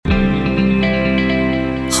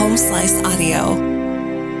Slice Audio.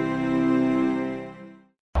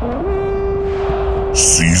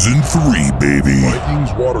 Season 3, baby.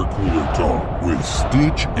 Vikings water cooler talk with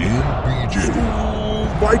Stitch and BJ.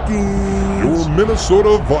 Vikings. Your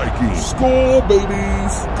Minnesota Vikings. Skol, baby.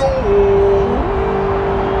 Skol.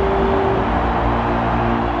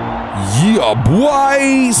 Yeah,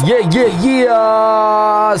 boys.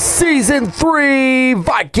 Yeah. Season 3,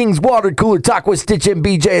 Vikings water cooler talk with Stitch and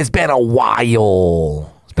BJ. It's been a while.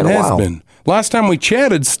 It has been. Last time we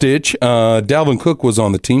chatted, Stitch, Dalvin Cook was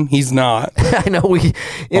on the team. He's not I know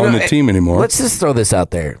on the team anymore. Let's just throw this out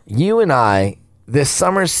there. You and I, this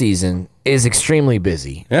summer season is extremely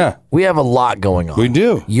busy. Yeah. We have a lot going on. We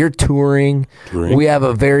do. You're touring. We have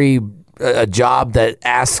a job that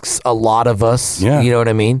asks a lot of us. Yeah. You know what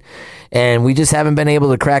I mean? And we just haven't been able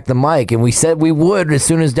to crack the mic. And we said we would as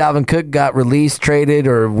soon as Dalvin Cook got released, traded,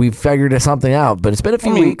 or we figured something out. But it's been a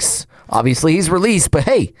few weeks. Obviously, he's released. But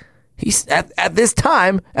hey, he's at this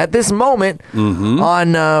time, at this moment,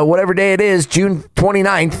 on whatever day it is, June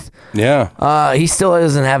 29th. Yeah. He still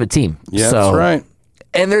doesn't have a team. Yeah, that's right.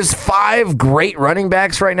 And there's 5 great running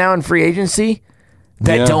backs right now in free agency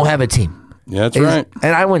that don't have a team. Yeah, that's right.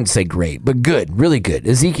 And I wouldn't say great, but good, really good.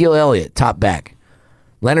 Ezekiel Elliott, top back.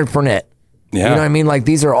 Leonard Fournette. Yeah. You know what I mean? Like,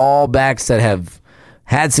 these are all backs that have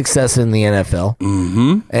had success in the NFL,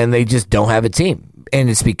 and they just don't have a team. And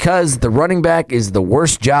it's because the running back is the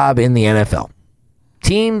worst job in the NFL.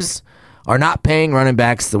 Teams are not paying running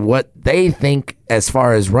backs what they think, as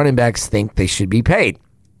far as running backs think they should be paid.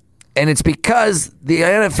 And it's because the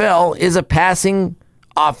NFL is a passing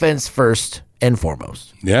offense first and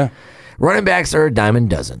foremost. Yeah. Running backs are a dime a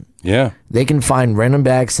dozen. Yeah. They can find running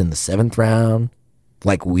backs in the 7th round,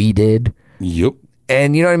 like we did. Yep.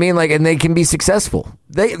 And you know what I mean? Like, and they can be successful.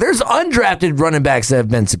 There's undrafted running backs that have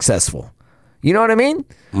been successful. You know what I mean?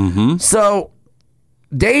 Mm-hmm. So,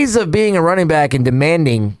 days of being a running back and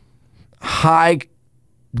demanding high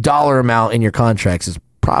dollar amount in your contracts is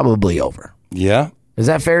probably over. Yeah. Is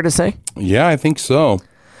that fair to say? Yeah, I think so.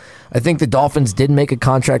 I think the Dolphins did make a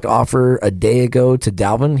contract offer a day ago to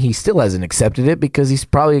Dalvin. He still hasn't accepted it because he's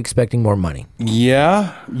probably expecting more money.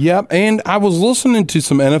 Yeah. Yep. And I was listening to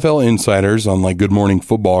some NFL insiders on like Good Morning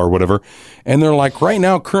Football or whatever, and they're like, right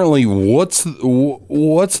now, currently, what's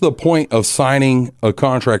the point of signing a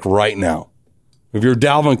contract right now? If you're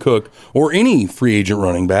Dalvin Cook or any free agent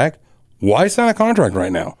running back, why sign a contract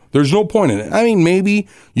right now? There's no point in it. I mean, maybe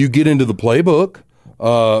you get into the playbook.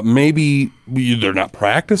 Maybe they're not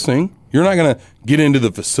practicing. You're not going to get into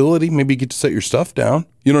the facility. Maybe you get to set your stuff down.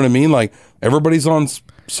 You know what I mean? Like, everybody's on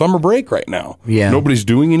summer break right now. Yeah. Nobody's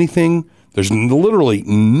doing anything. There's literally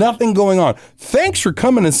nothing going on. Thanks for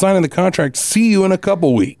coming and signing the contract. See you in a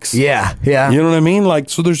couple weeks. Yeah. You know what I mean? Like,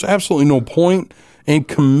 so there's absolutely no point in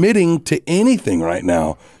committing to anything right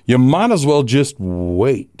now. You might as well just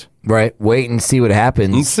wait. Right. Wait and see what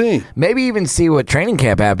happens. And see. Maybe even see what training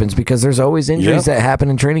camp happens, because there's always injuries that happen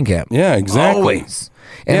in training camp. Yeah, exactly. Always.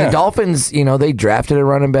 And the Dolphins, they drafted a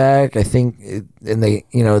running back, I think, and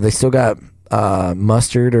they still got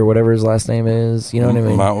Mustard or whatever his last name is. You know what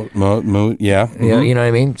I mean? Yeah. Yeah, you know what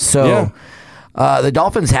I mean? So the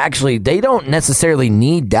Dolphins actually, they don't necessarily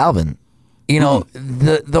need Dalvin.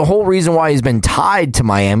 The whole reason why he's been tied to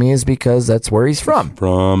Miami is because that's where he's from.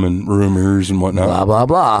 And rumors and whatnot. Blah, blah,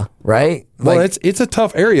 blah, right? Well, it's a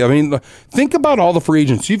tough area. I mean, think about all the free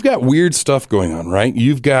agents. You've got weird stuff going on, right?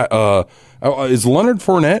 You've got, is Leonard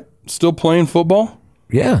Fournette still playing football?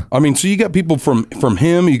 Yeah. I mean, so you got people from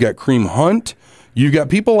him. You got Kareem Hunt. You got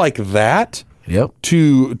people like that. Yep.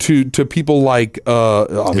 To people like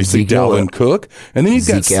obviously Dalvin Cook, and then you've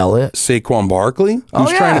got Saquon Barkley,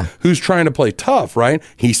 who's trying to play tough, right?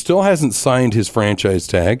 He still hasn't signed his franchise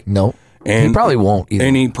tag. No, and he probably won't either.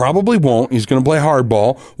 And he probably won't. He's going to play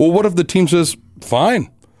hardball. Well, what if the team says fine?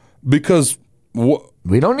 Because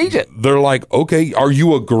we don't need it. They're like, okay, are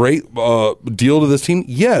you a great deal to this team?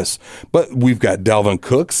 Yes. But we've got Dalvin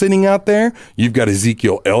Cook sitting out there. You've got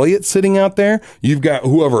Ezekiel Elliott sitting out there. You've got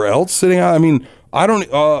whoever else sitting out. I mean,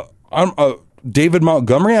 I'm David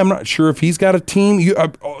Montgomery. I'm not sure if he's got a team.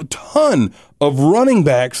 A ton of running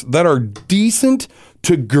backs that are decent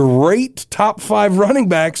to great top 5 running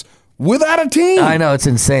backs without a team. I know, it's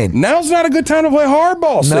insane. Now's not a good time to play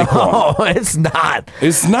hardball, Saquon. No, it's not.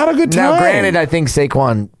 It's not a good time. Now, granted, I think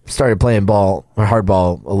Saquon started playing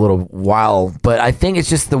hardball a little while, but I think it's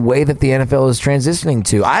just the way that the NFL is transitioning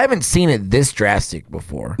to. I haven't seen it this drastic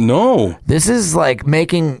before. No. This is like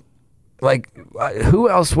making who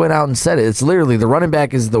else went out and said it? It's literally the running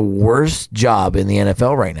back is the worst job in the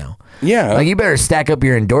NFL right now. Yeah. Like, you better stack up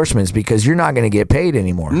your endorsements because you're not going to get paid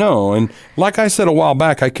anymore. No, and like I said a while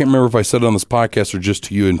back, I can't remember if I said it on this podcast or just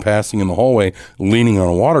to you in passing in the hallway, leaning on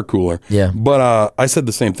a water cooler. Yeah. But I said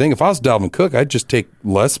the same thing. If I was Dalvin Cook, I'd just take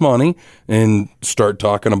less money and start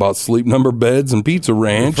talking about sleep number beds and pizza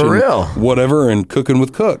ranch. For and real. whatever, and cooking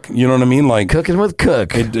with Cook. You know what I mean? Like Cooking with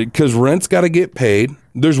Cook. Because rent's got to get paid.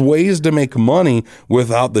 There's ways to make money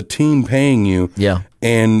without the team paying you. Yeah.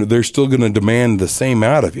 And they're still going to demand the same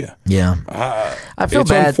out of you. Yeah. I feel it's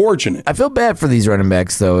bad. unfortunate. I feel bad for these running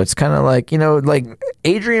backs, though. It's kind of like, like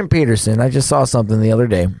Adrian Peterson. I just saw something the other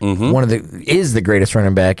day. Mm-hmm. Is the greatest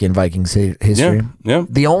running back in Vikings history. Yeah.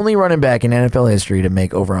 The only running back in NFL history to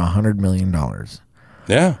make over $100 million.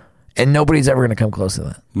 Yeah. And nobody's ever going to come close to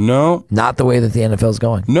that. No. Not the way that the NFL's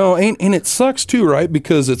going. No, and it sucks too, right?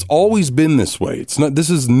 Because it's always been this way. It's not. This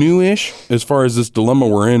is newish as far as this dilemma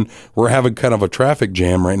we're in. We're having kind of a traffic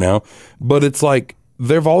jam right now, but it's like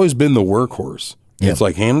they've always been the workhorse. Yep. It's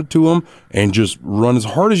like hand it to them and just run as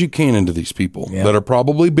hard as you can into these people that are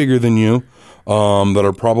probably bigger than you, that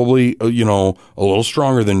are probably a little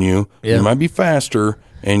stronger than you. Yeah. You might be faster.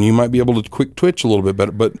 And you might be able to quick twitch a little bit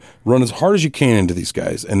better, but run as hard as you can into these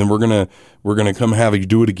guys, and then we're gonna come have you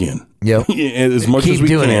do it again. Yep. As much Keep as we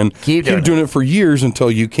doing can. it. Keep doing it for years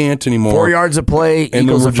until you can't anymore. 4 yards of play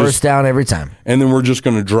equals a first down every time. And then we're just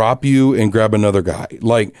going to drop you and grab another guy.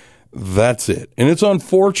 Like, that's it. And it's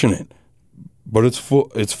unfortunate, but it's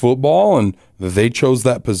football, and they chose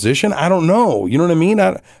that position. I don't know. You know what I mean?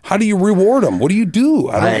 How do you reward them? What do you do?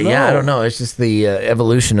 I don't know. Yeah, I don't know. It's just the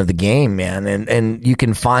evolution of the game, man. And you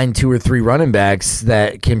can find 2 or 3 running backs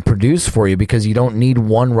that can produce for you because you don't need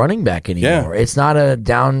one running back anymore. Yeah. It's not a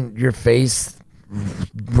down your face,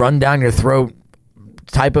 run down your throat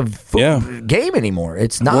type of game anymore.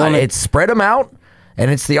 It's not. Well, it's spread them out. And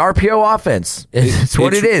it's the RPO offense. It's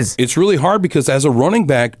what it is. It's really hard because as a running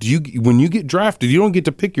back, when you get drafted, you don't get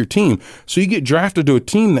to pick your team. So you get drafted to a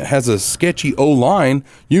team that has a sketchy O-line.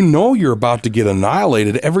 You know you're about to get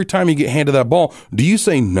annihilated every time you get handed that ball. Do you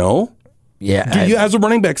say no? Yeah. Do you, as a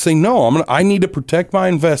running back, say no? I need to protect my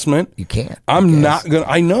investment. You can't. I'm not gonna.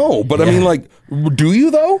 I know, but I mean, like, do you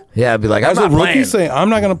though? Yeah, I'd be like, as I'm a not rookie, playing. say I'm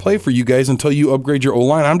not going to play for you guys until you upgrade your O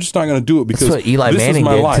line. I'm just not going to do it because that's what Eli this Manning is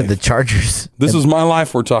my did life. to the Chargers. This is my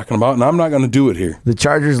life we're talking about, and I'm not going to do it here. The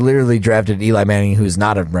Chargers literally drafted Eli Manning, who's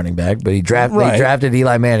not a running back, but they drafted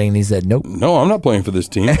Eli Manning, and he said, nope. No, I'm not playing for this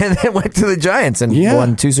team. And then went to the Giants and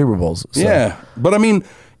won 2 Super Bowls. So. Yeah, but I mean,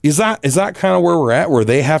 is that kind of where we're at, where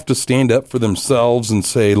they have to stand up for themselves and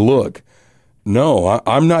say, look, no,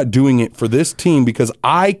 I'm not doing it for this team because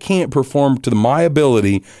I can't perform to my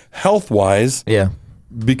ability health-wise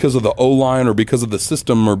because of the O-line or because of the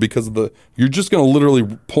system or because of the – you're just going to literally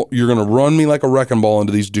you're going to run me like a wrecking ball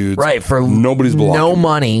into these dudes. Right, for nobody's blocking. No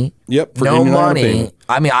money. Yep. For no money.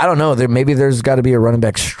 I mean, I don't know. Maybe there's got to be a running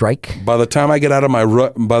back strike. By the time I get out of my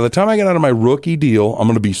rookie deal, I'm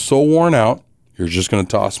going to be so worn out, you're just going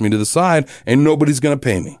to toss me to the side and nobody's going to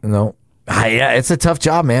pay me. No. Yeah, it's a tough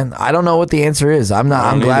job, man. I don't know what the answer is. I'm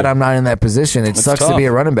glad I'm not in that position. It sucks to be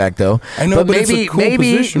a running back, though. I know, but it's a cool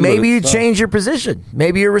position, maybe you change your position.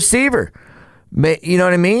 Maybe you're a receiver. You know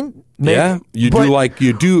what I mean? You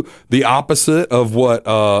do the opposite of what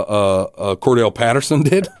Cordell Patterson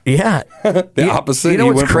did. Yeah, the opposite. You know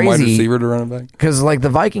he what's went crazy? From wide receiver to running back. Because like the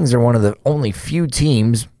Vikings are one of the only few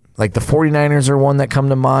teams. Like the 49ers are one that come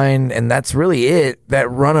to mind, and that's really it,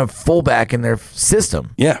 that run a fullback in their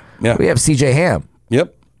system. Yeah. We have C.J. Ham.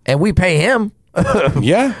 Yep. And we pay him. But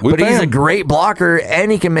he's a great blocker,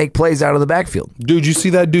 and he can make plays out of the backfield. Dude, you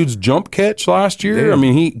see that dude's jump catch last year? Dude. I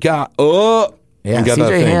mean, he got up. Yeah,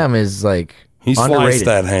 C.J. Ham is like he underrated. Sliced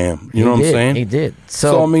that ham. You know what I'm saying? He did.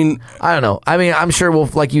 So, I mean, I don't know. I mean, I'm sure we'll,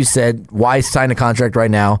 like you said, why sign a contract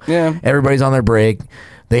right now? Yeah. Everybody's on their break.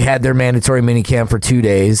 They had their mandatory minicamp for 2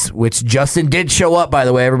 days, which Justin did show up, by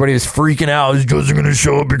the way. Everybody was freaking out. Is Justin going to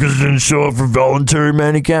show up because he didn't show up for voluntary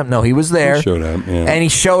minicamp? No, he was there. He showed up, yeah. And he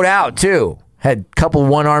showed out, too. Had a couple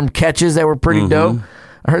one-arm catches that were pretty dope.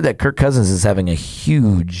 I heard that Kirk Cousins is having a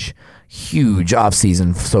huge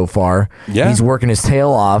offseason so far. Yeah. He's working his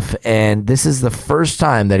tail off, and this is the first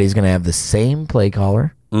time that he's going to have the same play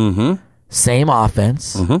caller, same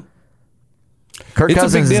offense. Kirk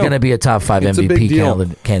Cousins is going to be a top 5 MVP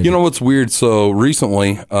candidate. You know what's weird? So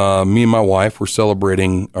recently, me and my wife were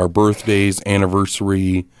celebrating our birthdays,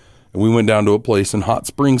 anniversary, and we went down to a place in Hot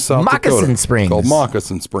Springs, South Dakota. Springs. Called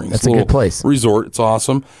Moccasin Springs. That's a good place. Resort. It's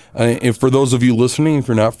awesome. And for those of you listening, if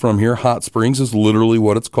you're not from here, Hot Springs is literally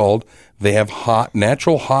what it's called. they have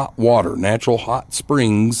natural hot water, natural hot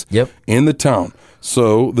springs in the town.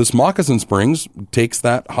 So this Moccasin Springs takes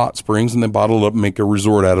that hot springs and they bottle it up and make a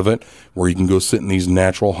resort out of it where you can go sit in these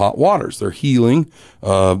natural hot waters. They're healing.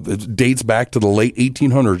 It dates back to the late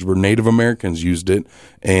 1800s where Native Americans used it.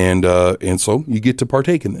 And so you get to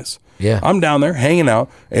partake in this. Yeah. I'm down there hanging out,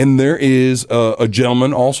 and there is a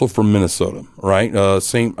gentleman also from Minnesota, right?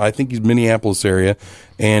 I think he's Minneapolis area.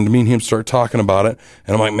 And me and him start talking about it.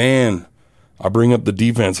 And I'm like, man, I bring up the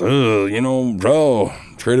defense. Bro,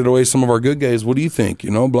 traded away some of our good guys. What do you think?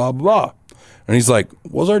 Blah, blah, blah. And he's like,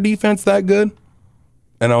 was our defense that good?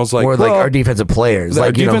 And I was like, or like our defensive players.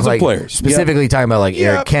 Our defensive players. Specifically talking about like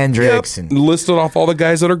Eric Kendricks. And listed off all the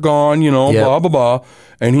guys that are gone, blah, blah, blah.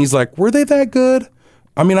 And he's like, were they that good?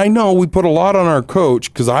 I mean, I know we put a lot on our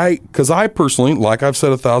coach because I personally, like I've said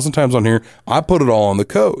 1,000 times on here, I put it all on the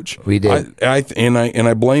coach. We did. I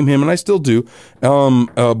blame him, and I still do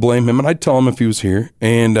blame him, and I'd tell him if he was here,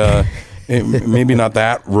 and maybe not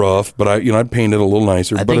that rough, but I'd paint it a little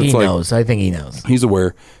nicer. I think he knows. I think he knows. He's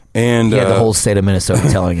aware, and he had the whole state of Minnesota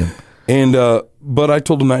telling him. And but I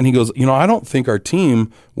told him that, and he goes, I don't think our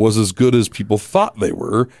team was as good as people thought they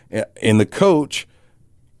were, and the coach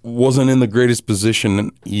wasn't in the greatest position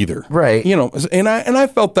either. Right. And I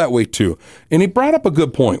felt that way too. And he brought up a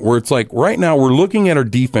good point where it's like right now we're looking at our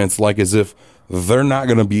defense like as if they're not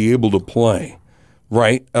going to be able to play.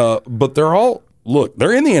 Right. But they're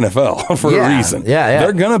in the NFL for a reason. Yeah.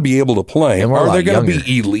 They're going to be able to play. Are they going to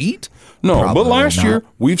be elite? No, Probably but last year,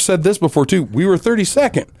 we've said this before too, we were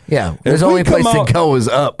 32nd. Yeah. There's only place to go is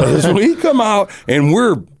up. So we come out and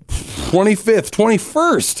we're 25th,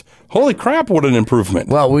 21st. Holy crap, what an improvement.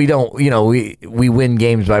 Well, we don't, we win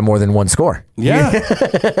games by more than one score. Yeah.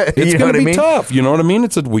 It's going to be tough. You know what I mean?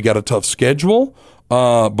 We got a tough schedule,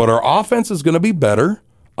 but our offense is going to be better,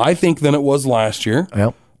 I think, than it was last year.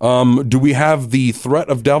 Yep. Do we have the threat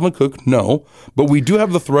of Dalvin Cook? No. But we do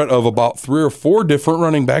have the threat of about 3 or 4 different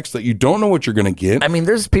running backs that you don't know what you're going to get. I mean,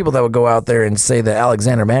 there's people that would go out there and say that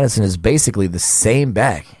Alexander Madison is basically the same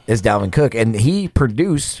back as Dalvin Cook, and he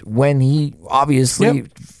produced when he obviously,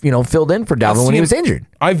 filled in for Dalvin when he was injured.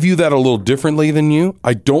 I view that a little differently than you.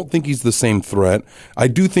 I don't think he's the same threat. I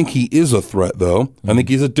do think he is a threat, though. Mm-hmm. I think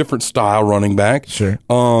he's a different style running back. Sure.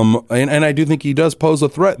 And I do think he does pose a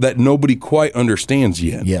threat that nobody quite understands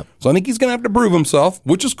yet. Yeah. So I think he's going to have to prove himself,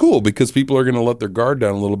 which is cool because people are going to let their guard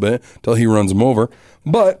down a little bit until he runs them over.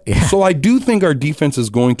 But so I do think our defense is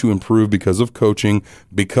going to improve because of coaching,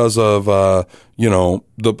 because of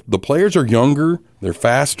the players are younger, they're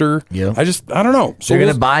faster. Yeah. I don't know. So they're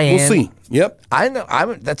going to buy in. We'll see. Yep. I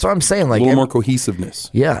know. That's what I'm saying. Like a little more cohesiveness.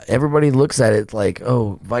 Yeah. Everybody looks at it like,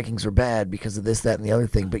 oh, Vikings are bad because of this, that, and the other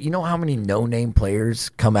thing. But you know how many no-name players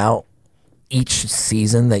come out each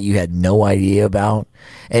season that you had no idea about,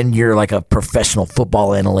 and you're like a professional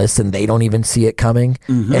football analyst and they don't even see it coming?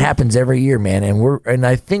 Mm-hmm. It happens every year, man. And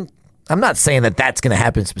I think, I'm not saying that that's going to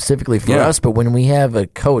happen specifically for us, but when we have a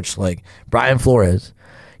coach like Brian Flores,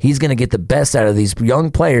 he's going to get the best out of these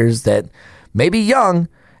young players that may be young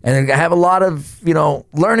and they're going to have a lot of,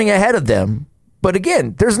 learning ahead of them. But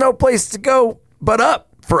again, there's no place to go but up.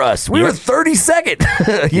 For us, we were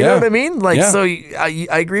 32nd. You know what I mean? So I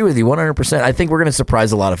agree with you 100%. I think we're going to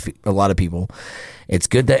surprise a lot of people. It's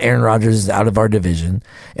good that Aaron Rodgers is out of our division.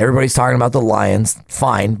 Everybody's talking about the Lions.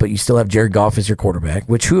 Fine, but you still have Jared Goff as your quarterback,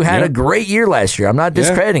 who had a great year last year. I'm not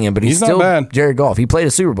discrediting him, but he's still not bad. Jared Goff. He played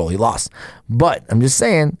a Super Bowl. He lost. But I'm just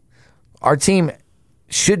saying, our team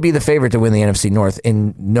should be the favorite to win the NFC North.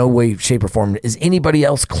 In no way, shape, or form is anybody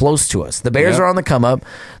else close to us. The Bears are on the come up.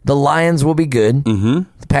 The Lions will be good. Mm-hmm.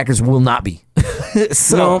 The Packers will not be.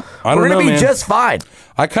 So we're going to be just fine.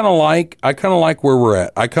 I kind of like where we're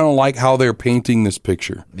at. I kind of like how they're painting this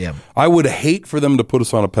picture. Yeah. I would hate for them to put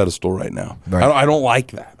us on a pedestal right now. Right. I don't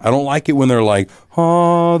like that. I don't like it when they're like,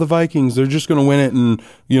 oh, the Vikings, they're just going to win it and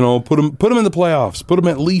put them in the playoffs. Put them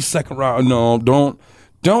at least second round. No, don't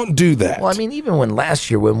do that. Well, I mean, even when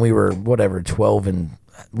last year when we were 12 and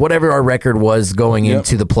whatever our record was going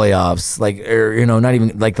into the playoffs, not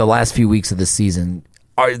even like the last few weeks of the season,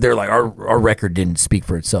 they're like our record didn't speak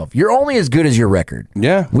for itself. You're only as good as your record.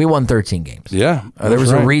 Yeah, we won 13 games. Yeah, there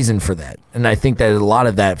was a reason for that, and I think that a lot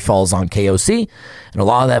of that falls on KOC, and a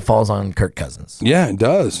lot of that falls on Kirk Cousins. Yeah, it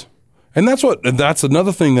does. And that's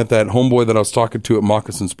another thing that homeboy that I was talking to at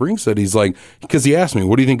Moccasin Springs said. He's like, because he asked me,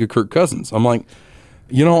 what do you think of Kirk Cousins? I'm like,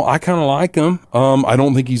 I kind of like him. I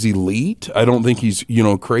don't think he's elite. I don't think he's,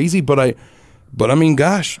 crazy. But I mean,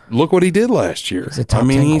 gosh, look what he did last year. He's a top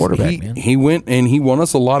 10 quarterback, man. He went and he won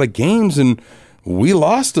us a lot of games, and we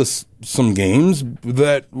lost us some games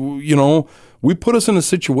that, we put us in a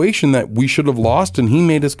situation that we should have lost, and he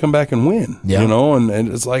made us come back and win. Yeah. You know, and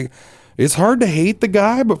it's like, it's hard to hate the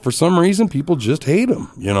guy, but for some reason, people just hate him.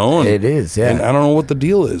 You know, and, It is, yeah. And I don't know what the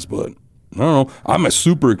deal is, but I don't know. I'm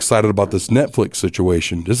super excited about this Netflix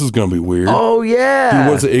situation. This is going to be weird. Oh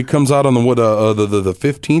yeah. Dude, it comes out on the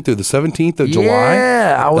 15th or the 17th of July.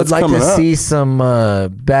 Yeah, I would That's like to coming up. see some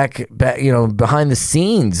back, behind the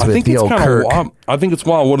scenes I with think the it's old kind Kirk. of wild. I think it's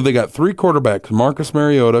wild. What do they got? 3 quarterbacks: Marcus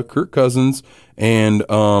Mariota, Kirk Cousins, and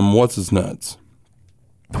what's his nuts?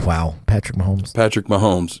 Wow, Patrick Mahomes. Patrick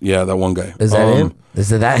Mahomes. Yeah, that one guy. Is that him? Is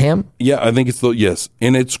that him? Yeah, I think it's yes.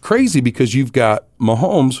 And it's crazy because you've got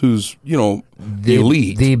Mahomes, who's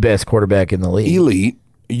elite, the best quarterback in the league. elite.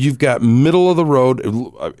 You've got middle of the road.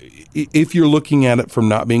 If you're looking at it from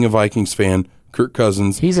not being a Vikings fan, Kirk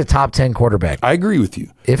Cousins. He's a top 10 quarterback, I agree with you.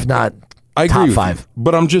 if not I agree top with 5. you.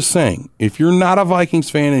 But I'm just saying, if you're not a Vikings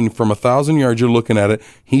fan and from 1,000 yards you're looking at it,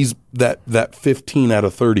 he's that 15 out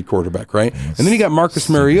of 30 quarterback, right? And then you got Marcus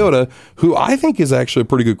Mariota, who I think is actually a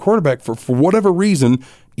pretty good quarterback for whatever reason,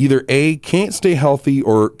 either A, can't stay healthy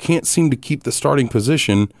or can't seem to keep the starting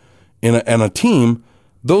position in a team.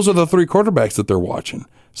 Those are the 3 quarterbacks that they're watching.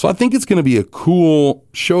 So I think it's going to be a cool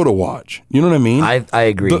show to watch. You know what I mean? I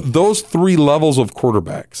agree. Those 3 levels of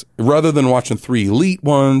quarterbacks, rather than watching 3 elite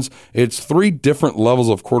ones, it's 3 different levels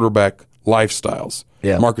of quarterback lifestyles.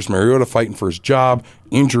 Yeah. Marcus Mariota fighting for his job,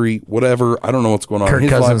 injury, whatever. I don't know what's going on Kirk in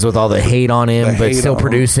his Cousins life. with all the hate on him, The but hate still on him,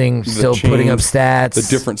 producing, the still putting up change, stats. The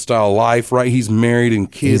different style of life, right? He's married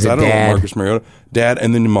and kids. He's a I don't dad. know Marcus Mariota. Dad,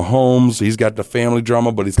 and then Mahomes, he's got the family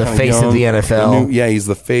drama, but he's The kind face of young. the NFL. He's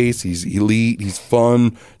the face. He's elite. He's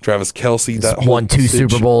fun. Travis Kelce. He's won 2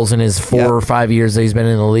 Super Bowls in his 4 or 5 years that he's been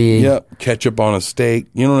in the league. Yep, ketchup on a steak.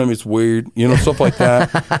 You know what I mean? It's weird. Stuff like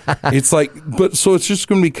that. It's like, but so it's just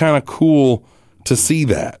going to be kind of cool to see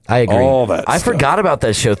that. I agree. All that. I stuff. forgot about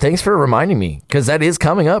that show. Thanks for reminding me, because that is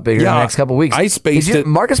coming up in the next couple of weeks. I spaced it.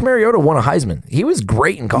 Marcus Mariota won a Heisman. He was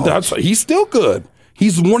great in college. He's still good.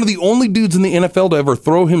 He's one of the only dudes in the NFL to ever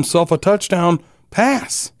throw himself a touchdown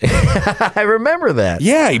pass. I remember that.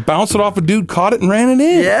 Yeah, he bounced it off a dude, caught it, and ran it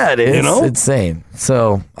in. Yeah, it is. You know? Insane.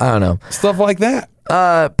 So, I don't know. Stuff like that.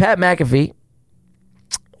 Pat McAfee,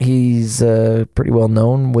 he's pretty well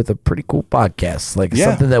known with a pretty cool podcast. Like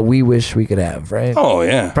something that we wish we could have, right? Oh,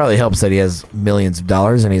 yeah. Probably helps that he has millions of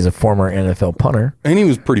dollars and he's a former NFL punter. And he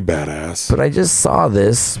was pretty badass. But I just saw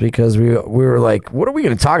this because we were like, what are we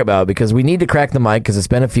going to talk about? Because we need to crack the mic because it's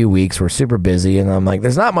been a few weeks. We're super busy. And I'm like,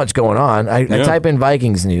 there's not much going on. I type in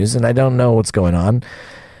Vikings news and I don't know what's going on.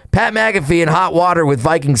 Pat McAfee in hot water with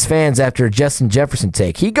Vikings fans after a Justin Jefferson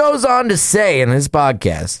take. He goes on to say in his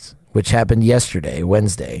podcast, which happened yesterday,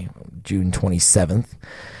 Wednesday, June 27th,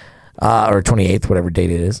 or 28th, whatever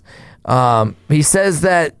date it is. He says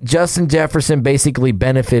that Justin Jefferson basically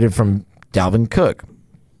benefited from Dalvin Cook,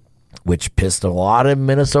 which pissed a lot of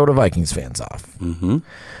Minnesota Vikings fans off. Mm-hmm.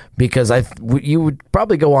 Because you would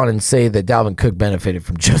probably go on and say that Dalvin Cook benefited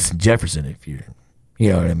from Justin Jefferson if you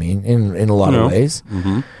know what I mean, in a lot of ways.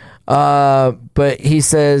 Mm-hmm. But he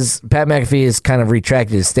says Pat McAfee has kind of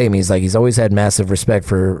retracted his statement. He's like, he's always had massive respect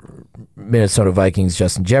for Minnesota Vikings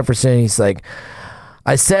Justin Jefferson. He's like,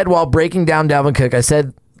 I said while breaking down Dalvin Cook, I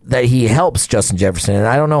said that he helps Justin Jefferson. And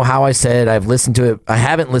I don't know how I said I've listened to it. I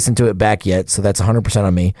haven't listened to it back yet, so that's 100%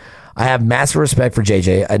 on me. I have massive respect for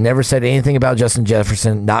JJ. I never said anything about Justin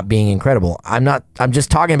Jefferson not being incredible. I'm just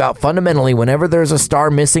talking about fundamentally whenever there's a star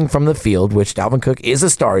missing from the field, which Dalvin Cook is a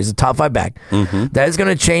star, he's a top 5 back, that is going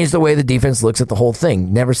to change the way the defense looks at the whole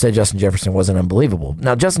thing. Never said Justin Jefferson wasn't unbelievable.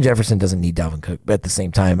 Now, Justin Jefferson doesn't need Dalvin Cook, but at the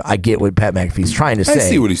same time, I get what Pat McAfee's trying to say. I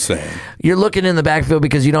see what he's saying. You're looking in the backfield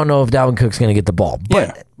because you don't know if Dalvin Cook's going to get the ball.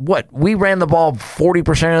 But what? We ran the ball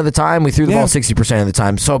 40% of the time. We threw the ball 60% of the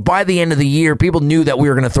time. So by the end of the year, people knew that we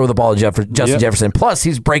were going to throw the ball to Justin Jefferson. Plus,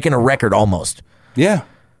 he's breaking a record almost. Yeah.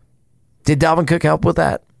 Did Dalvin Cook help with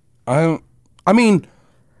that? I mean,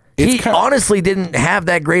 he honestly didn't have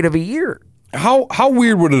that great of a year. How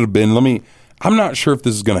weird would it have been? I'm not sure if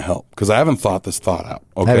this is going to help because I haven't thought this thought out.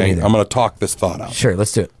 Okay, I'm going to talk this thought out. Sure,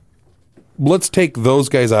 let's do it. Let's take those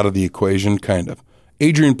guys out of the equation, kind of.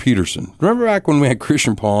 Adrian Peterson. Remember back when we had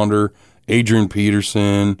Christian Ponder, Adrian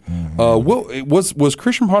Peterson? Was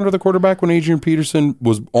Christian Ponder the quarterback when Adrian Peterson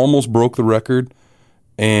almost broke the record?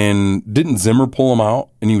 And didn't Zimmer pull him out?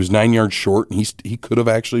 And he was 9 yards short, and he could have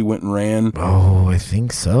actually went and ran. Oh, I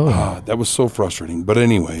think so. That was so frustrating. But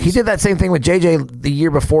anyways, he did that same thing with JJ the year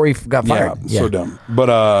before he got fired. Yeah, so dumb.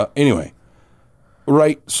 But anyway,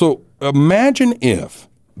 right? So imagine if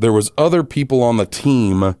there was other people on the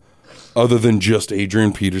team other than just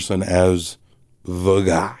Adrian Peterson as the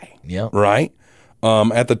guy. Yep. Right?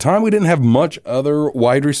 At the time, we didn't have much other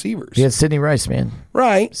wide receivers. You had Sidney Rice, man.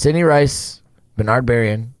 Right. Sidney Rice, Bernard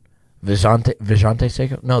Berrien, Vijante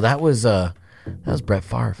Seiko. No, that was Brett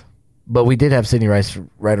Favre. But we did have Sidney Rice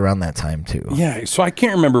right around that time too. Yeah, so I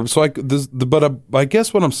can't remember. So I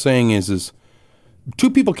guess what I'm saying is two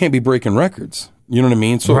people can't be breaking records. You know what I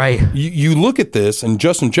mean? So right. You look at this, and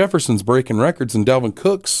Justin Jefferson's breaking records, and Dalvin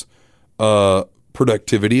Cook's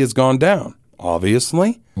productivity has gone down.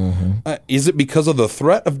 Obviously, is it because of the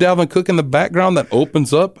threat of Dalvin Cook in the background that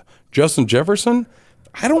opens up Justin Jefferson?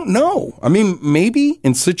 I don't know. I mean, maybe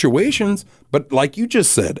in situations, but like you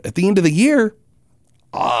just said, at the end of the year,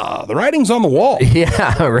 the writing's on the wall.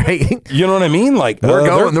 Yeah, right. You know what I mean? Like we're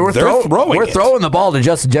throwing the ball to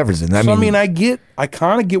Justin Jefferson. I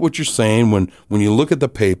kind of get what you're saying when you look at the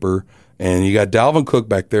paper and you got Dalvin Cook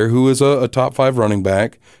back there, who is a top 5 running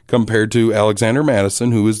back, compared to Alexander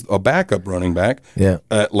Madison, who is a backup running back. Yeah.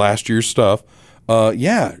 At last year's stuff.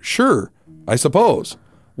 Yeah, sure, I suppose.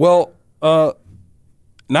 Well,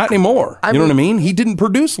 not anymore. You know what I mean? He didn't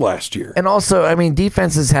produce last year. And also, I mean,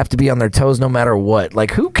 defenses have to be on their toes no matter what.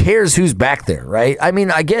 Like, who cares who's back there, right? I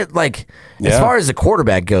mean, I get, like, as far as the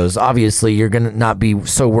quarterback goes, obviously you're going to not be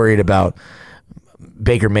so worried about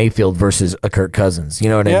Baker Mayfield versus a Kirk Cousins. You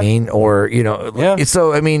know what I mean? Or,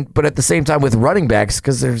 so, I mean, but at the same time with running backs,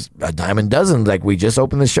 because there's a dime a dozen, like we just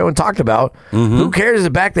opened the show and talked about, who cares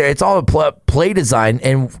if back there? It's all a play design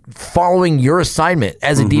and following your assignment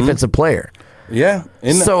as a defensive player. Yeah. I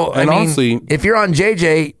mean, honestly, if you're on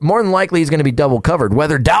JJ, more than likely he's going to be double covered,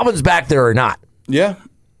 whether Dalvin's back there or not. Yeah.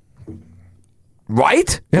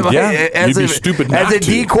 Right? Yeah. You'd be stupid not as a to.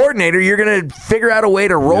 D coordinator, you're going to figure out a way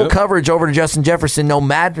to roll coverage over to Justin Jefferson no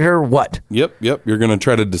matter what. Yep. You're going to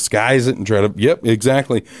try to disguise it and try to,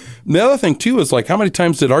 exactly. The other thing, too, is like how many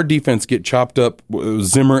times did our defense get chopped up,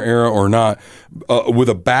 Zimmer era or not, with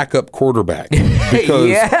a backup quarterback?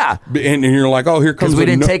 Because, and you're like, oh, here comes we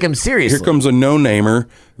didn't take him seriously. Here comes a no-namer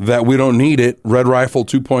that we don't need it. Red Rifle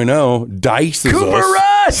 2.0 dices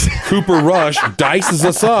us. Cooper Rush dices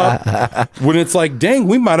us up when it's like, dang,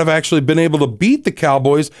 we might have actually been able to beat the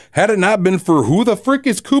Cowboys had it not been for who the frick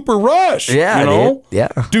is Cooper Rush? Yeah, you know? Yeah.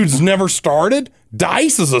 Dude's never started,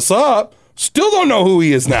 dices us up. Still don't know who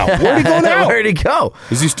he is now. Where'd he go now? Where'd he go?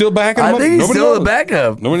 Is he still backing him up? I think he's still the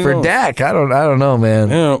backup for Dak. I don't know, man.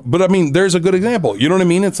 Yeah, but I mean, there's a good example. You know what I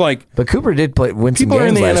mean? It's like, but Cooper did win some games. People are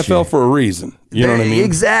in the last NFL year. for a reason. You know what I mean?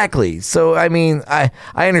 Exactly. So I mean, I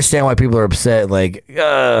understand why people are upset. Like,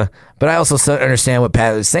 but I also understand what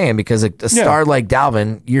Pat is saying, because a star like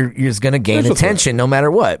Dalvin, you're going to gain attention no matter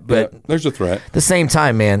what. But there's a threat. At the same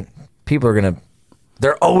time, man, people are going to.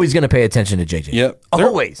 They're always going to pay attention to JJ. Yep.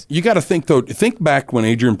 Always. You got to think, though. Think back when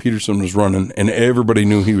Adrian Peterson was running and everybody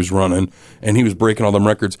knew he was running and he was breaking all them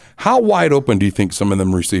records. How wide open do you think some of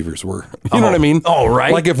them receivers were? You know what I mean? Oh,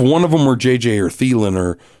 right. Like if one of them were JJ or Thielen,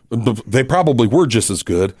 or they probably were just as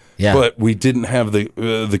good, but we didn't have the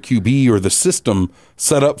QB or the system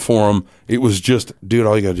set up for them. It was just, dude,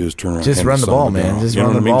 all you got to do is turn around. Just run the ball, man. Just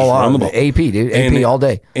run the ball off. AP, dude. AP all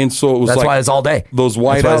day. And so it was That's why it's all day. Those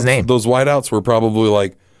wideouts were probably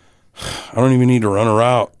like, I don't even need to run a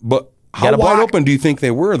route. But how wide open do you think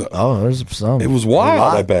they were, though? Oh, there's some. It was wild,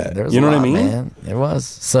 I bet. You know what I mean? Man. It was.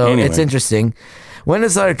 So It's interesting. When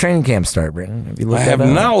does our training camp start, Brandon? Have you looked that up? I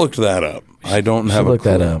have not looked that up. I don't have a clue. Look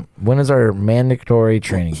that up. When is our mandatory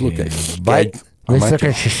training camp? Let's look at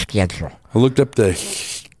the schedule. I looked up the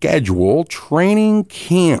schedule. Training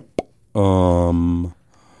camp.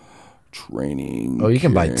 Training. Oh, you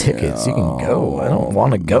can buy tickets. You can go. I don't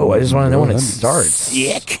want to go. I just want to know when it starts.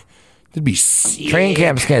 Sick. That'd be sick. Training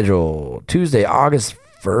camp schedule. Tuesday, August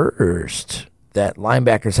 1st. That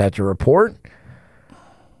linebackers have to report.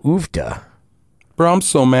 Oofta. Bro, I'm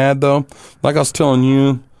so mad, though. Like I was telling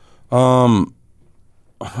you, I'm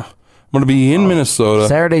going to be in Minnesota.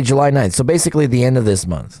 Saturday, July 9th. So basically the end of this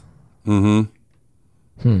month.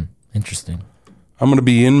 Mm-hmm. Interesting. I'm going to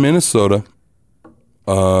be in Minnesota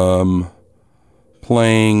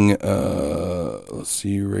playing, let's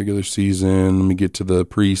see, regular season. Let me get to the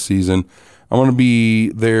preseason. I'm going to be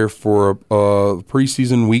there for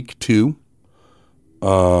preseason week 2,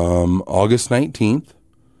 August 19th.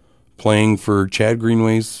 Playing for Chad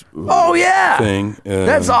Greenway's thing.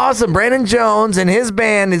 That's awesome. Brandon Jones and his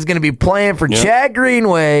band is going to be playing for Chad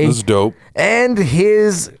Greenway. This is dope. And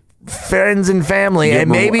his friends and family. And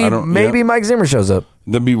maybe Mike Zimmer shows up.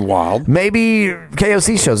 That'd be wild. Maybe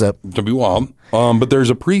KOC shows up. That'd be wild. But there's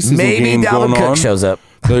a preseason game going on. Maybe Dalvin Cook shows up.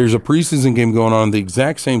 There's a preseason game going on at the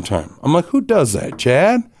exact same time. I'm like, who does that?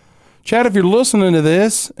 Chad? Chad, if you're listening to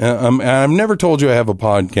this, I've never told you I have a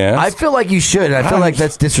podcast. I feel like you should. I feel like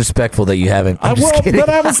that's disrespectful that you haven't. I'm just kidding. But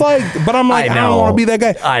I was like, I don't want to be that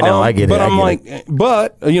guy. I know, I get it. But I'm like,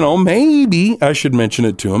 maybe I should mention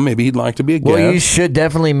it to him. Maybe he'd like to be a guest. Well, you should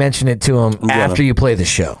definitely mention it to him after you play the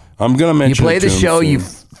show. I'm going to mention it to him. You play the show, soon. you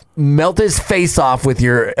melt his face off with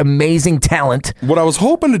your amazing talent. What I was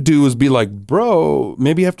hoping to do is be like, bro,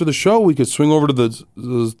 maybe after the show we could swing over to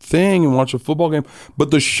the thing and watch a football game.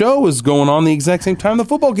 But the show is going on the exact same time the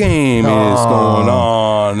football game is going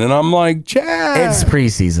on. And I'm like, Chad. It's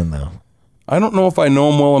preseason, though. I don't know if I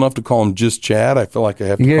know him well enough to call him just Chad. I feel like I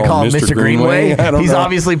have to You're call him Mr. Greenway. He's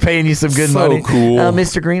obviously paying you some good money. So cool.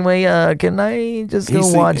 Mr. Greenway, can I just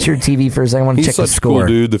go watch your TV for a second? I want to check the score. He's such a cool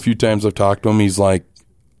dude. The few times I've talked to him, he's like,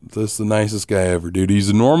 this is the nicest guy ever, dude. He's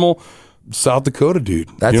a normal South Dakota dude.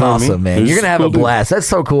 That's awesome, man. You're going to have a blast. That's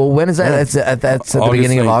so cool. When is that? Yeah. That's at the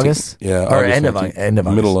beginning of August? Yeah. Or end of August.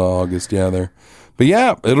 Middle of August, yeah, there. But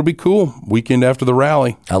yeah, it'll be cool. Weekend after the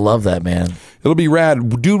rally. I love that, man. It'll be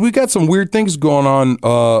rad. Dude, we got some weird things going on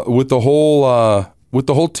with the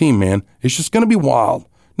whole team, man. It's just going to be wild.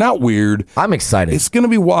 Not weird. I'm excited. It's going to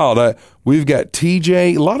be wild. We've got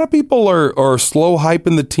TJ. A lot of people are slow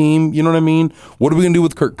hyping the team. You know what I mean? What are we going to do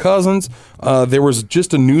with Kirk Cousins? There was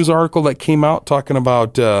just a news article that came out talking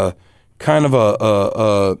about kind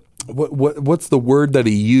of what's the word that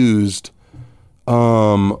he used?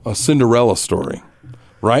 A Cinderella story,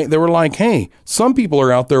 right? They were like, hey, some people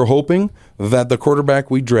are out there hoping that the quarterback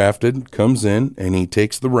we drafted comes in and he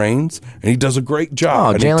takes the reins and he does a great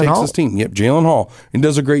job. And he takes his team. Yep, Jalen Hall. He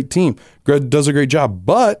does a great job.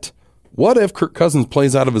 But what if Kirk Cousins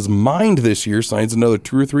plays out of his mind this year, signs another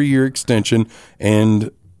 2 or 3 year extension, and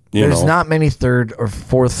there's not many third or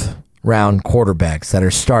fourth round quarterbacks that are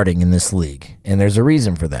starting in this league, and there's a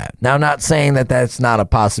reason for that. Now, not saying that that's not a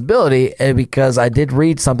possibility, because I did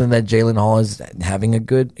read something that Jalen Hall is having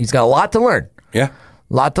he's got a lot to learn. Yeah.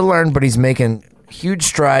 A lot to learn, but he's making huge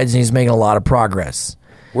strides and he's making a lot of progress.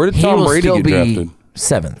 Where did Tom Brady get drafted?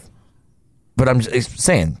 7th. But I'm just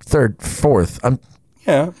saying, 3rd, 4th.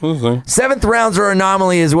 Yeah, we'll see. 7th rounds are an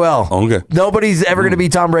anomaly as well. Okay. Nobody's ever going to be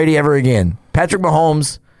Tom Brady ever again. Patrick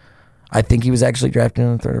Mahomes, I think he was actually drafted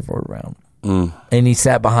in the 3rd or 4th round. And he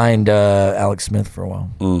sat behind Alex Smith for a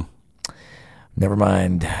while. Never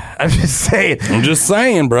mind. I'm just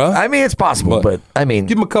saying, bro. I mean, it's possible, but I mean,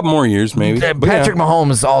 give him a couple more years, maybe. Patrick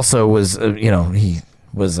Mahomes also was, he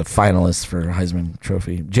was a finalist for Heisman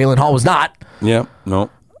Trophy. Jalen Hall was not. Yeah, no.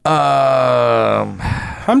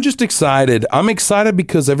 I'm just excited. I'm excited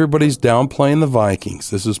because everybody's downplaying the Vikings.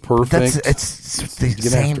 This is perfect. It's the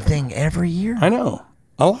same thing every year. I know.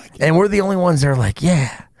 I like it. And we're the only ones that are like,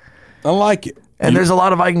 yeah. I like it. And there's a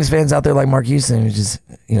lot of Vikings fans out there like Mark Houston who just,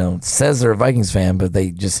 says they're a Vikings fan, but they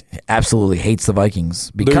just absolutely hates the Vikings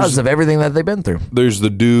because of everything that they've been through. There's the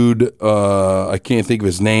dude, I can't think of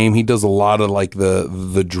his name. He does a lot of like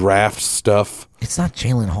the draft stuff. It's not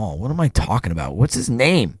Jalen Hall. What am I talking about? What's his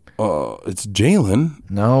name? It's Jalen.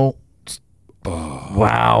 No.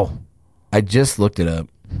 Wow. I just looked it up.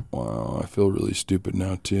 Wow. I feel really stupid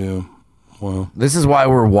now too. Wow. This is why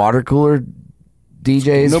we're water cooler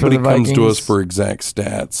DJs. Nobody for the comes Vikings. to us for exact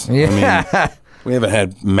stats. Yeah. I mean, we haven't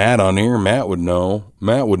had Matt on here. Matt would know.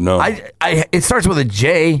 It starts with a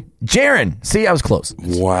J. Jaron. See, I was close.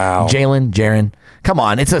 Wow. Jaron. Come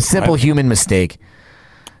on. It's a simple human mistake.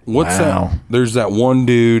 What's that? There's that one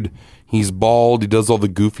dude. He's bald. He does all the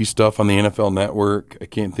goofy stuff on the NFL Network. I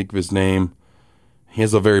can't think of his name. He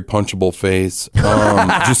has a very punchable face.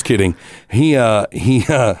 Just kidding. He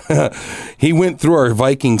went through our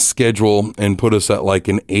Vikings schedule and put us at like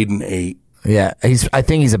an 8-8. Yeah, I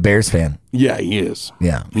think he's a Bears fan. Yeah, he is.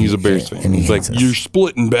 Yeah, he's a Bears fan. And he's like, you're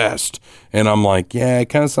splitting best, and I'm like, yeah, it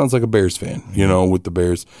kind of sounds like a Bears fan, with the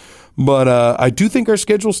Bears. But I do think our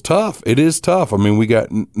schedule's tough. It is tough. I mean, we got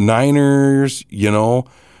Niners.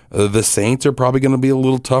 The Saints are probably going to be a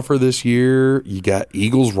little tougher this year. You got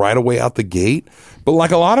Eagles right away out the gate. But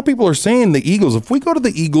like a lot of people are saying, the Eagles, if we go to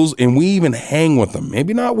the Eagles and we even hang with them,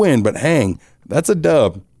 maybe not win, but hang, that's a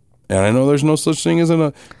dub. And I know there's no such thing as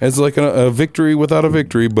a victory without a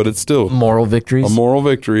victory, but it's still moral victories. A moral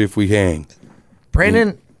victory if we hang.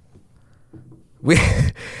 Brandon,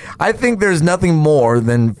 I think there's nothing more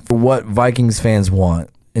than for what Vikings fans want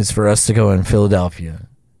is for us to go in Philadelphia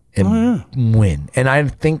and win. And I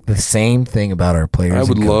think the same thing about our players. I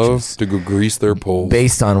would love to go grease their poles.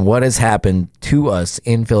 Based on what has happened to us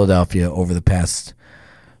in Philadelphia over the past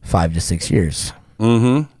 5 to 6 years.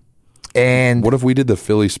 Mm-hmm. And What if we did the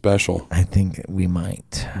Philly special? I think we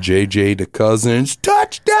might. JJ to Cousins,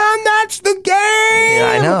 touchdown, that's the game.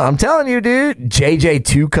 Yeah, I know. I'm telling you, dude. JJ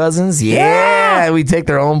two Cousins. Yeah. We take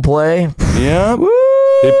their own play. Yeah. Woo!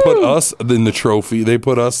 They put us in the trophy. They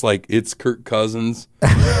put us like it's Kirk Cousins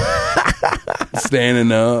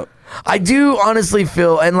standing up. I do honestly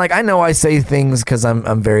feel, and like I know I say things because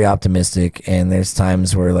I'm very optimistic, and there's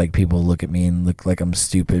times where like people look at me and look like I'm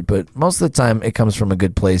stupid, but most of the time it comes from a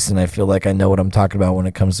good place, and I feel like I know what I'm talking about when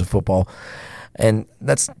it comes to football, and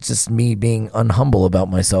that's just me being unhumble about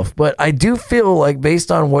myself. But I do feel like based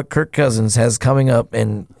on what Kirk Cousins has coming up,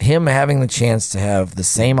 and him having the chance to have the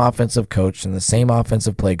same offensive coach and the same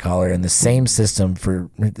offensive play caller and the same system for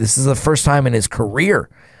this is the first time in his career,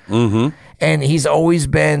 and he's always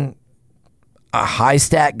been a high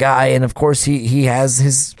stat guy, and of course he has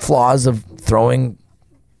his flaws of throwing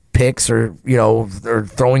picks or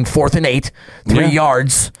throwing 4th and 8, 3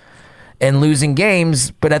 yards and losing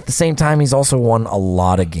games, but at the same time he's also won a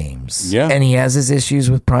lot of games. Yeah. And he has his issues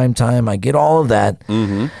with prime time. I get all of that.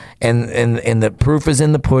 And the proof is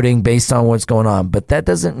in the pudding based on what's going on, but that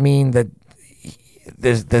doesn't mean that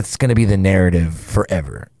that's going to be the narrative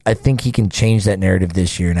forever. I think he can change that narrative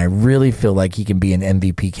this year, and I really feel like he can be an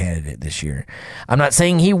MVP candidate this year. I'm not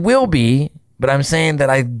saying he will be, but I'm saying that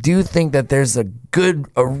I do think that there's a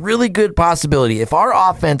really good possibility if our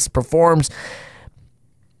offense performs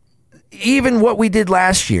even what we did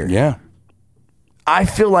last year. Yeah. I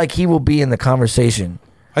feel like he will be in the conversation.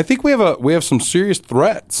 I think we have some serious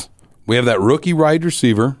threats. We have that rookie wide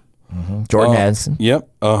receiver. Jordan Addison. Yep.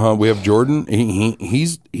 We have Jordan.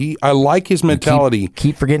 I like his mentality.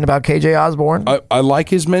 Keep forgetting about KJ Osborne. I like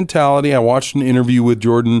his mentality. I watched an interview with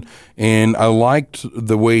Jordan, and I liked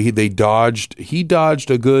the way he dodged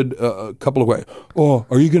a good couple of ways. Oh,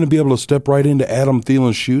 are you going to be able to step right into Adam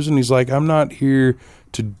Thielen's shoes? And he's like, I'm not here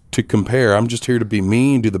to compare. I'm just here to be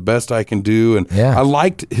me and do the best I can do. And I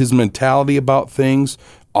liked his mentality about things.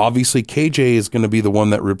 Obviously, KJ is going to be the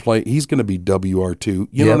one that he's going to be WR2.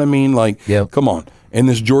 You know what I mean? Like, come on. And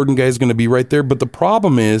this Jordan guy is going to be right there. But the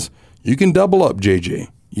problem is, you can double up JJ.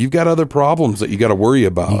 You've got other problems that you got to worry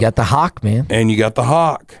about. You got the Hawk, man. And you got the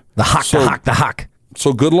Hawk. The Hawk.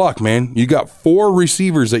 So good luck, man. You got 4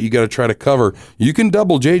 receivers that you got to try to cover. You can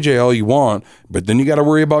double JJ all you want, but then you got to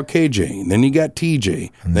worry about KJ. And then you got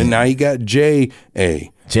TJ. Then now you got JA.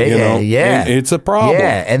 Yeah. And it's a problem.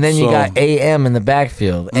 Yeah, and then you got AM in the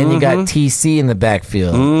backfield, and you got TC in the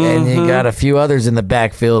backfield, and you got a few others in the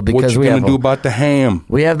backfield because what you going to do about the ham?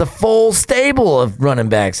 We have the full stable of running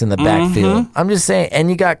backs in the backfield. I'm just saying, and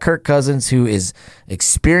you got Kirk Cousins, who is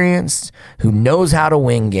experienced, who knows how to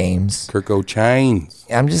win games. Kirk O'Chains.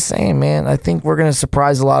 I'm just saying, man, I think we're going to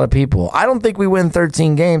surprise a lot of people. I don't think we win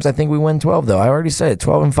 13 games. I think we win 12, though. I already said it,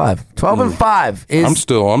 12-5. 12-5 is... I'm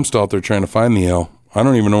still out there trying to find the L. I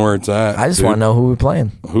don't even know where it's at. I just want to know who we're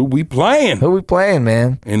playing. Who we playing,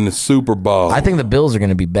 man? In the Super Bowl. I think the Bills are going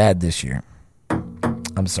to be bad this year.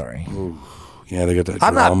 I'm sorry. Ooh, yeah, they got that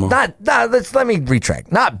I'm drama. Let me retract.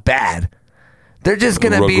 Not bad. They're just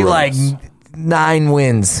going to be like 9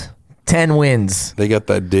 wins, 10 wins. They got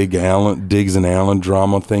that Diggs and Allen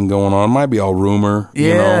drama thing going on. It might be all rumor.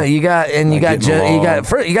 Yeah, you got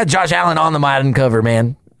Josh Allen on the Madden cover,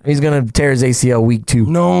 man. He's going to tear his ACL week 2.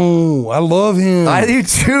 No, I love him. I do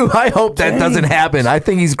too. I hope that doesn't happen. I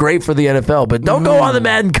think he's great for the NFL, but don't go on the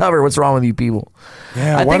Madden cover. What's wrong with you people?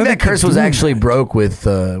 Yeah, I think that curse was actually broke with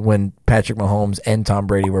when Patrick Mahomes and Tom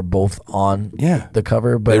Brady were both on the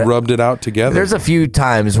cover. But they rubbed it out together. There's a few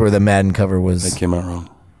times where the Madden cover was... They came out wrong.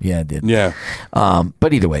 Yeah, it did. Yeah.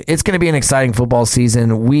 But either way, it's going to be an exciting football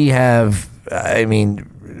season. We have,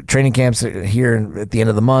 training camps here at the end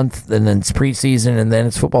of the month, and then it's preseason, and then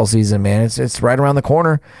it's football season, man. It's right around the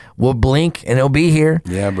corner. We'll blink, and it'll be here.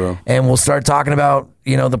 Yeah, bro. And we'll start talking about,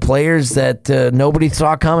 the players that nobody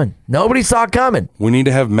saw coming. Nobody saw coming. We need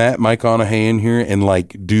to have Matt McConaughey in here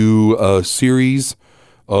and, do a series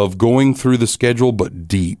of going through the schedule, but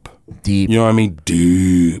deep. Deep. You know what I mean?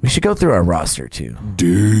 Deep. We should go through our roster, too.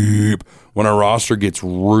 Deep. When our roster gets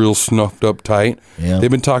real snuffed up tight. Yeah. They've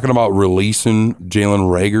been talking about releasing Jalen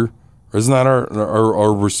Reagor. Isn't that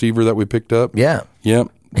our receiver that we picked up? Yeah. Yep.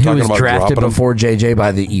 He was drafted before JJ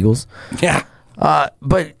by the Eagles. Yeah.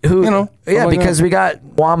 But who... because we got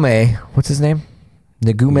Nwame. What's his name?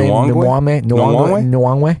 Nwangwe?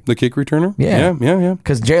 The kick returner? Yeah. Yeah.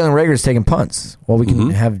 Because Jalen Reagor's taking punts. Well, we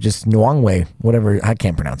can have just Nwangwe, whatever. I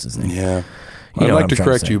can't pronounce his name. Yeah. I'd like to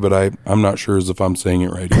correct you, but I'm not sure as if I'm saying it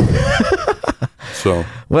right either. So.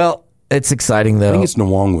 Well, it's exciting, though. I think it's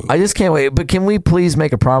Nwangwu. I just can't wait. But can we please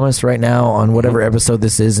make a promise right now on whatever episode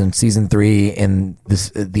this is in season 3 in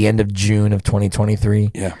the end of June of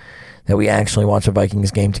 2023? Yeah. that we actually watch a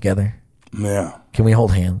Vikings game together? Yeah. Can we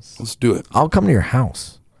hold hands? Let's do it. I'll come to your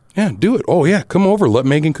house. Yeah, do it. Oh, yeah. Come over. Let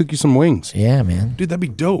Megan cook you some wings. Yeah, man. Dude, that'd be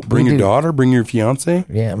dope. Bring your daughter. Bring your fiance.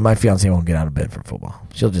 Yeah, my fiance won't get out of bed for football.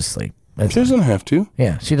 She'll just sleep. That's She doesn't have to.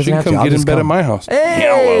 Yeah, she doesn't She can have come to. I'll get in just bed come. at my house.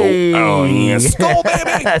 Hey! Hello. Oh, yeah. Skull,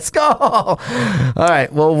 baby. Let's go. All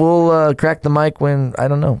right. Well, we'll crack the mic when, I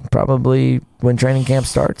don't know, probably when training camp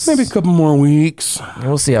starts. Maybe a couple more weeks.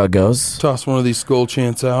 We'll see how it goes. Toss one of these skull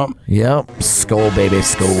chants out. Yep. Skull, baby,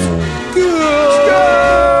 skull.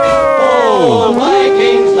 Skol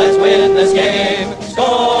Vikings, let's win this game.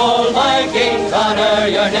 Skol Vikings, honor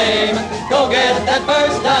your name. Go get that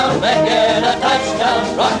first down, make it a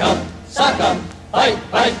touchdown. Rock 'em, sock 'em, fight,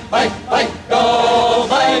 fight, fight, fight. Go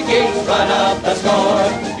Vikings, run up the score.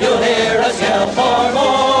 You'll hear us yell for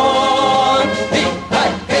more.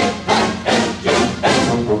 V-I-K-I-N-G-S.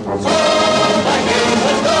 Skol Vikings,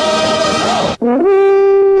 let's go.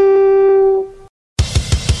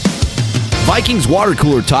 Vikings Water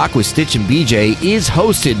Cooler Talk with Stitch and BJ is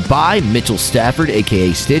hosted by Mitchell Stafford,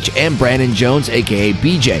 a.k.a. Stitch, and Brandon Jones, a.k.a.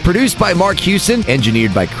 BJ. Produced by Mark Houston,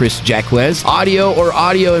 engineered by Chris Jacquez.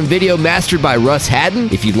 Audio and video mastered by Russ Haddon.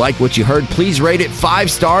 If you like what you heard, please rate it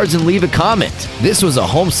 5 stars and leave a comment. This was a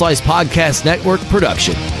Home Slice Podcast Network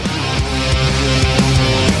production.